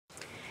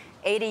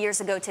80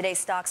 years ago today,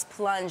 stocks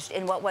plunged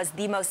in what was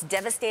the most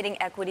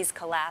devastating equities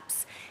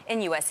collapse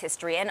in U.S.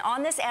 history. And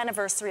on this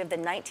anniversary of the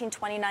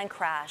 1929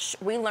 crash,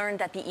 we learned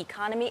that the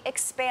economy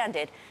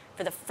expanded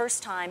for the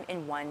first time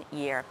in 1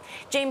 year.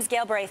 James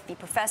Galbraith, the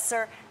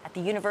professor at the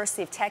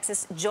University of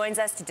Texas, joins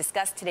us to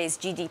discuss today's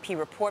GDP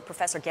report.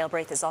 Professor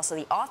Galbraith is also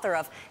the author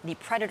of The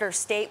Predator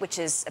State, which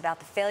is about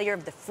the failure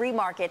of the free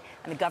market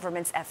and the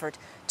government's effort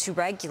to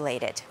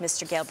regulate it.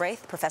 Mr.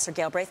 Galbraith, Professor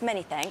Galbraith,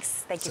 many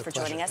thanks. Thank you for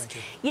joining us.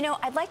 You know,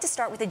 I'd like to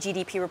start with the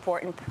GDP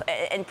report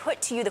and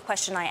put to you the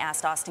question I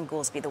asked Austin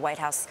Goolsbee, the White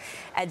House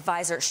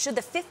advisor. Should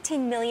the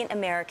 15 million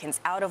Americans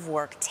out of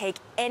work take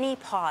any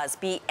pause,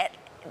 be at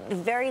the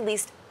very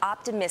least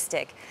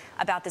optimistic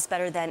about this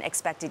better than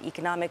expected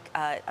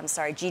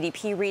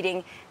GDP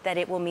reading, that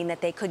it will mean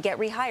that they could get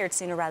rehired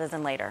sooner rather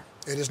than later?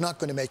 It is not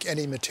going to make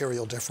any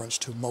material difference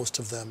to most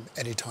of them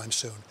anytime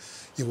soon.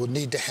 You will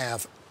need to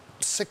have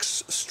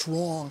 6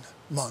 strong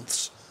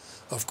months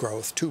of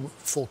growth, 2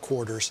 full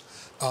quarters,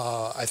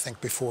 I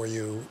think, before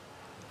you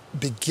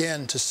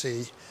begin to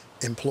see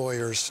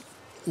employers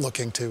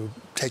looking to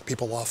take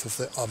people off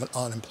of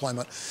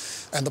unemployment.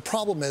 And the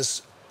problem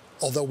is,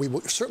 although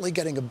we're certainly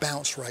getting a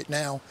bounce right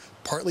now,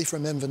 partly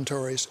from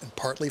inventories and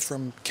partly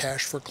from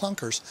cash for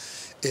clunkers,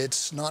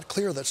 it's not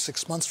clear that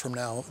 6 months from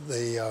now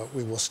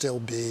we will still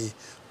be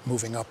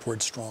moving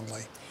upward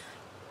strongly.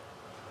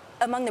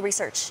 Among the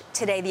research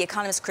today, the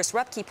economist Chris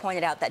Rupke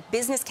pointed out that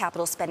business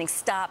capital spending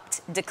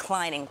stopped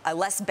declining, a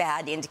less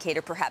bad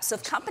indicator perhaps. So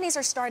if companies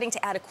are starting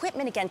to add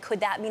equipment again, could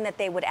that mean that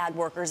they would add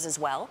workers as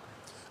well?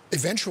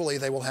 Eventually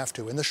they will have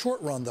to. In the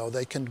short run, though,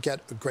 they can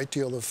get a great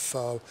deal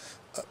of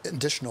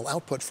additional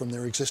output from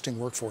their existing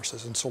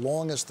workforces. And so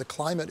long as the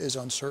climate is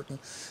uncertain,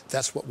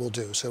 that's what we'll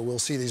do. So we'll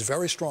see these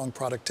very strong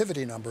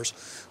productivity numbers,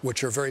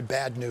 which are very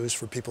bad news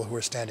for people who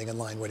are standing in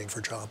line waiting for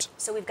jobs.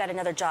 So we've got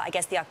another job. I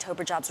guess the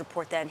October jobs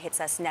report then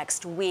hits us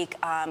next week.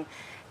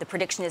 The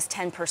prediction is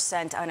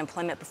 10%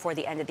 unemployment before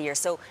the end of the year.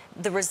 So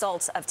the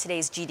results of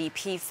today's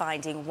GDP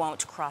finding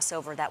won't cross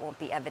over. That won't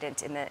be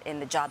evident in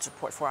the jobs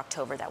report for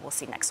October that we'll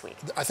see next week.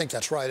 I think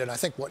that's right. And I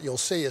think what you'll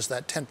see is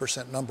that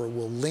 10% number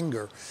will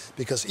linger,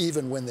 because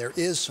even when there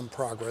is some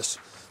progress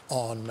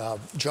on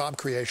job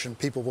creation,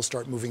 people will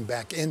start moving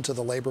back into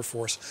the labor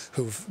force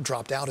who've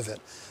dropped out of it.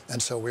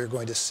 And so we're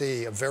going to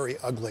see a very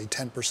ugly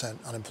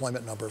 10%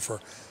 unemployment number for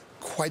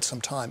quite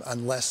some time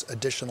unless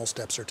additional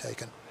steps are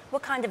taken.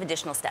 What kind of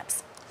additional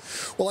steps?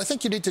 Well, I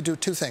think you need to do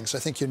 2 things. I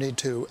think you need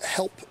to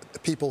help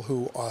people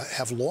who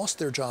have lost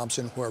their jobs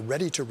and who are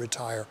ready to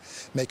retire,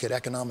 make it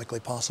economically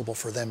possible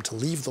for them to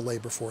leave the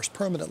labor force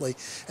permanently.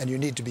 And you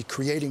need to be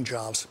creating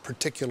jobs,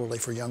 particularly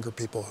for younger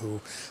people who,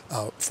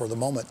 for the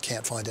moment,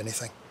 can't find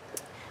anything.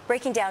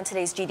 Breaking down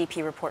today's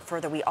GDP report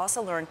further, we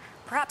also learned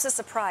perhaps a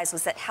surprise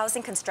was that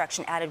housing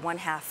construction added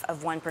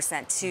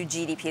 0.5% to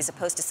GDP as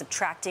opposed to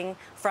subtracting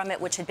from it,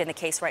 which had been the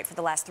case right for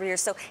the last 3 years.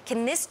 So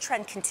can this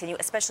trend continue,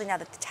 especially now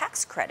that the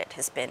tax credit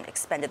has been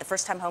expended, the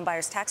first-time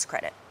homebuyers tax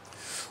credit?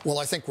 Well,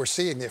 I think we're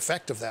seeing the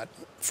effect of that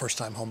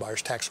first-time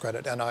homebuyers tax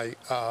credit, and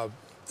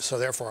so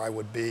therefore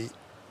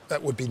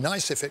that would be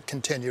nice if it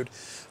continued.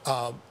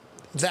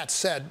 That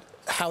said,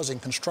 housing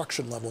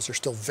construction levels are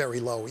still very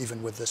low,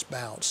 even with this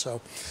bounce.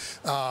 So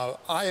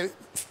I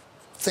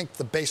think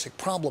the basic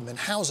problem in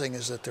housing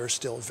is that there's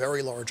still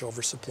very large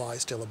oversupply,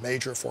 still a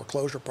major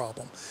foreclosure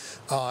problem.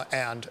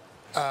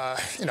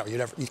 You know,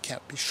 you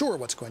can't be sure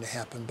what's going to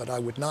happen, but I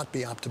would not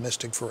be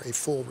optimistic for a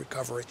full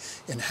recovery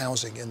in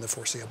housing in the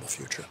foreseeable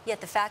future.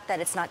 Yet the fact that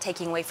it's not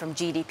taking away from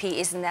GDP,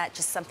 isn't that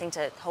just something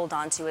to hold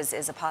on to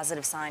as a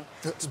positive sign?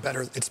 It's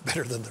better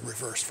than the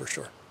reverse, for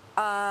sure.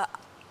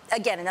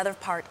 Again, another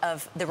part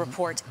of the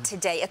report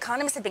today.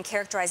 Economists have been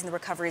characterizing the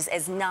recoveries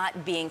as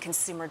not being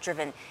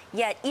consumer-driven.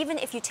 Yet, even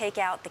if you take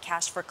out the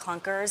cash for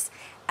clunkers,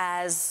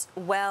 as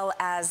well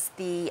as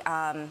the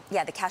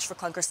cash for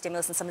clunkers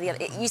stimulus and some of the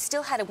other, you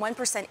still had a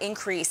 1%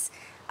 increase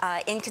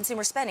in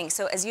consumer spending.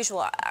 So, as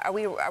usual, are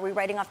we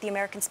writing off the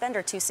American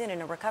spender too soon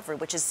in a recovery,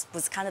 which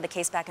was kind of the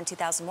case back in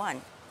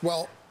 2001?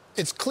 Well,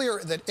 it's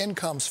clear that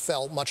incomes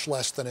fell much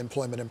less than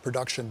employment and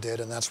production did,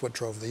 and that's what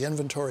drove the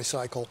inventory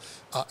cycle,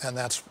 and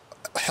that's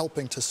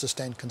helping to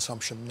sustain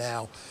consumption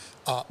now.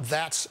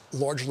 That's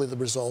largely the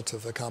result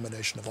of a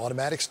combination of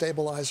automatic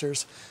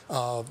stabilizers,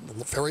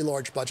 very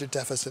large budget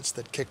deficits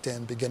that kicked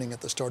in beginning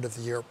at the start of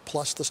the year,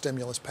 plus the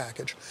stimulus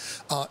package.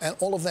 And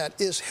all of that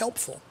is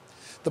helpful.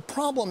 The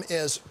problem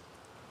is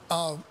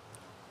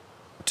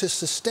to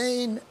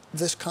sustain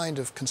this kind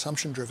of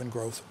consumption-driven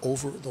growth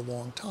over the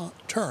long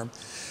term,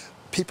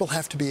 people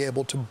have to be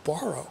able to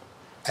borrow,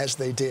 as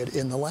they did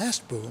in the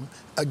last boom,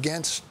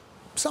 against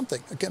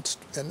something,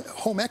 and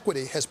home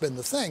equity has been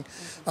the thing.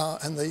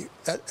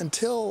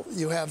 Until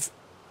you have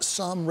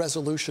some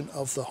resolution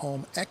of the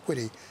home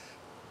equity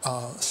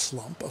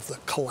slump, of the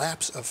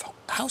collapse of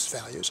house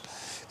values,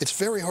 it's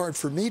very hard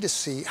for me to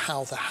see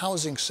how the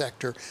housing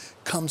sector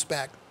comes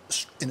back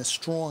in a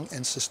strong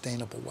and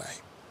sustainable way.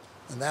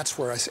 And that's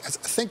where I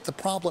think the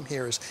problem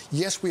here is,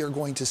 yes, we are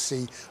going to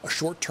see a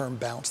short-term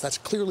bounce. That's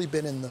clearly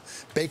been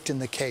baked in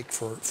the cake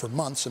for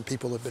months, and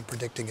people have been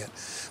predicting it.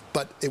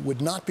 But it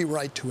would not be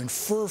right to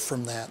infer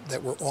from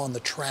that we're on the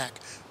track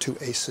to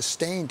a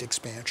sustained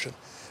expansion.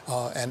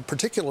 And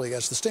particularly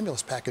as the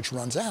stimulus package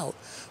runs out,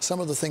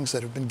 some of the things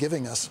that have been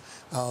giving us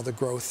the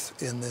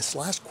growth in this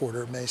last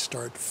quarter may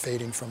start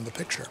fading from the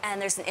picture. And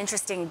there's an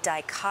interesting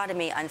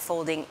dichotomy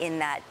unfolding in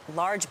that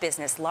large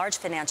business, large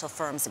financial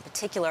firms in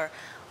particular,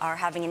 are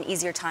having an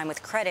easier time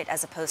with credit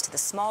as opposed to the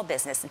small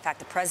business. In fact,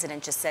 the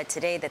president just said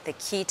today that the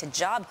key to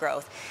job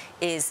growth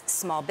is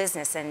small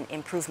business and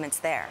improvements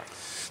there.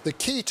 The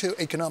key to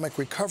economic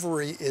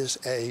recovery is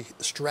a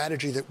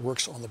strategy that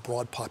works on the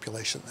broad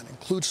population, that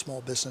includes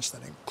small business,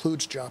 that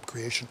includes job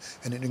creation,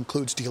 and it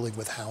includes dealing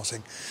with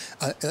housing.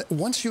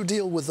 Once you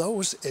deal with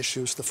those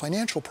issues, the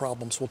financial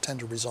problems will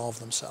tend to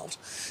resolve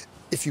themselves.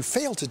 If you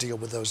fail to deal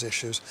with those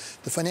issues,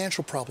 the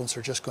financial problems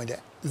are just going to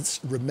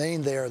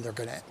remain there, and they're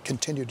going to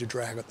continue to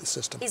drag out the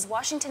system. Is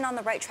Washington on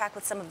the right track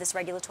with some of this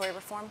regulatory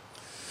reform?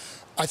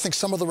 I think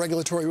some of the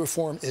regulatory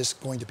reform is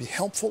going to be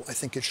helpful. I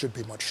think it should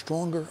be much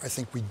stronger. I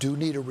think we do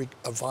need a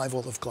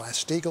revival of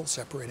Glass-Steagall,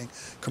 separating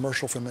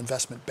commercial from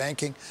investment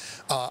banking.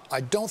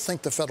 I don't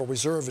think the Federal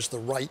Reserve is the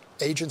right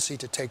agency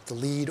to take the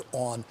lead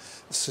on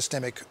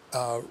systemic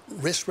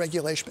risk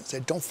regulation. I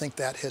don't think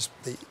that has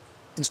the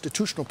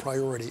institutional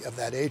priority of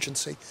that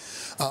agency.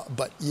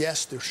 But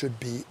yes, there should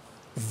be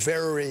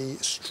very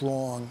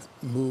strong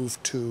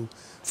move to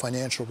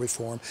financial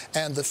reform,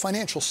 and the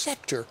financial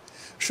sector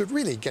should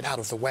really get out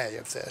of the way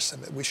of this.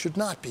 And we should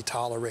not be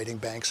tolerating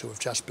banks who have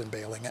just been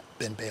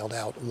bailed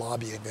out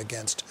lobbying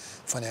against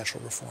financial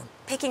reform.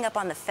 Picking up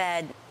on the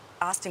Fed,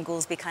 Austin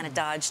Goolsbee kind of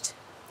dodged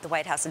the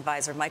White House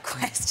advisor my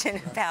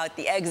question about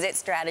the exit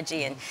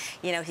strategy. And,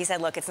 you know, he said,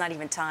 look, it's not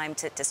even time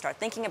to start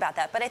thinking about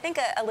that. But I think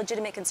a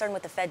legitimate concern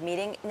with the Fed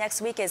meeting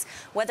next week is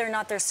whether or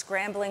not they're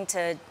scrambling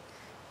to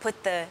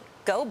put the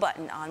go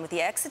button on with the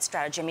exit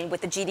strategy. I mean,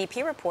 with the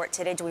GDP report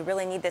today, do we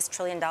really need this $1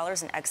 trillion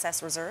in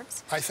excess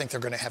reserves? I think they're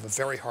going to have a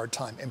very hard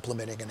time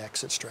implementing an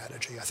exit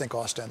strategy. I think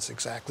Austin's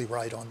exactly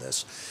right on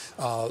this.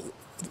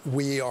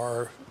 We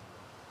are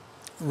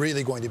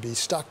really going to be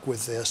stuck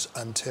with this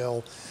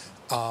until,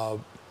 as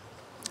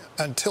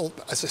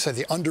I said,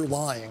 the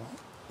underlying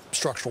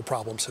structural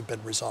problems have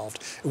been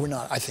resolved. We're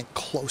not, I think,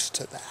 close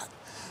to that.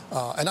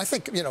 And I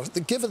think, you know,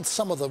 given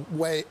some of the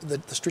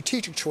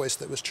strategic choice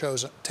that was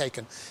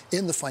taken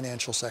in the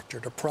financial sector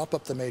to prop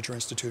up the major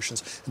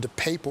institutions and to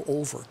paper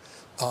over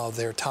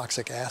their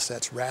toxic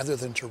assets rather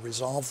than to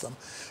resolve them,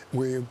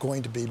 we're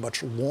going to be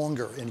much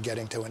longer in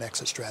getting to an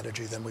exit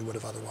strategy than we would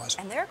have otherwise.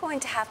 And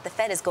the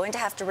Fed is going to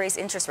have to raise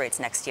interest rates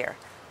next year.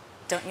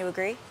 Don't you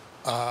agree?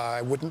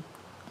 I wouldn't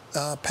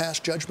pass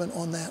judgment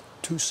on that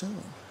too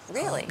soon.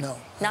 Really? No.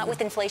 Not with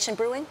inflation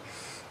brewing?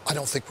 I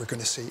don't think we're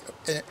going to see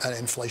an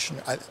inflation.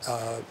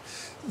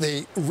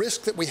 The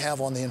risk that we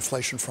have on the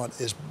inflation front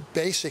is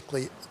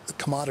basically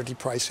commodity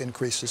price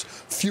increases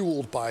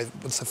fueled by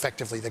what's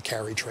effectively the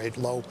carry trade,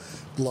 low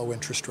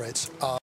interest rates.